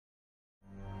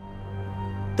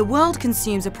The world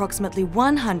consumes approximately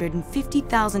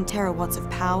 150,000 terawatts of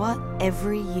power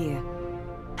every year,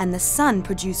 and the sun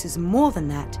produces more than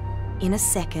that in a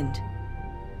second.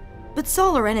 But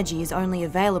solar energy is only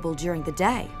available during the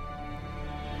day.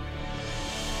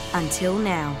 Until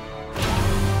now.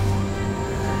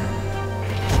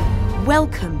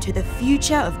 Welcome to the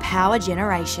future of power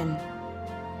generation.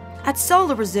 At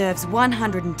SolarReserve's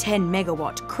 110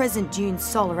 megawatt Crescent Dunes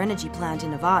solar energy plant in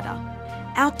Nevada,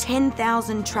 our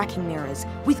 10,000 tracking mirrors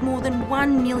with more than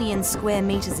 1 million square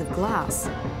meters of glass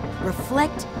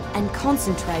reflect and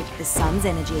concentrate the sun's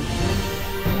energy,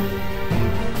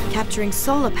 capturing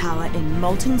solar power in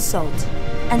molten salt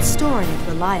and storing it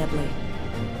reliably.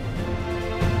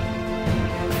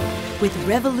 With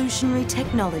revolutionary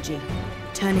technology,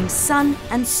 turning sun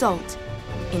and salt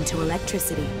into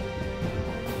electricity.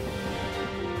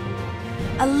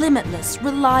 A limitless,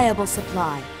 reliable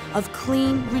supply of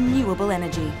clean, renewable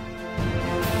energy,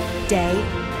 day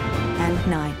and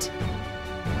night,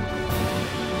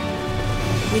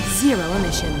 with zero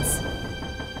emissions.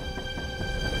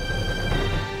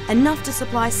 Enough to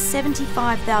supply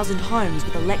 75,000 homes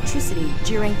with electricity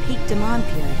during peak demand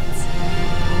periods.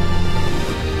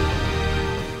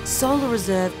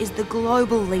 SolarReserve is the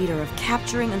global leader of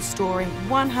capturing and storing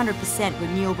 100%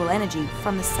 renewable energy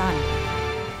from the sun.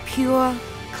 Pure,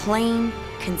 clean,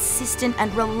 consistent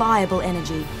and reliable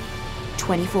energy,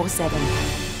 24/7.